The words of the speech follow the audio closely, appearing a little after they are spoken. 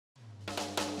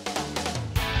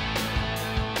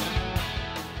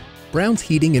Brown's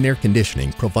Heating and Air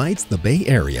Conditioning provides the Bay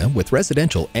Area with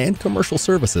residential and commercial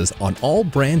services on all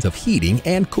brands of heating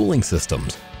and cooling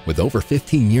systems. With over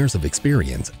 15 years of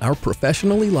experience, our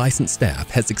professionally licensed staff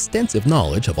has extensive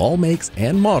knowledge of all makes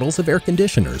and models of air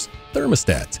conditioners,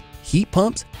 thermostats, heat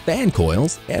pumps, fan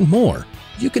coils, and more.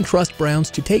 You can trust Brown's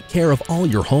to take care of all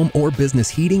your home or business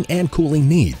heating and cooling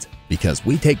needs because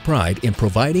we take pride in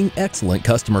providing excellent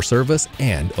customer service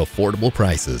and affordable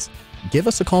prices. Give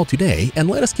us a call today and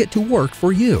let us get to work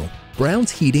for you. Brown's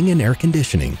Heating and Air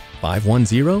Conditioning,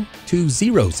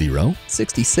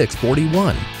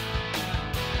 510-200-6641.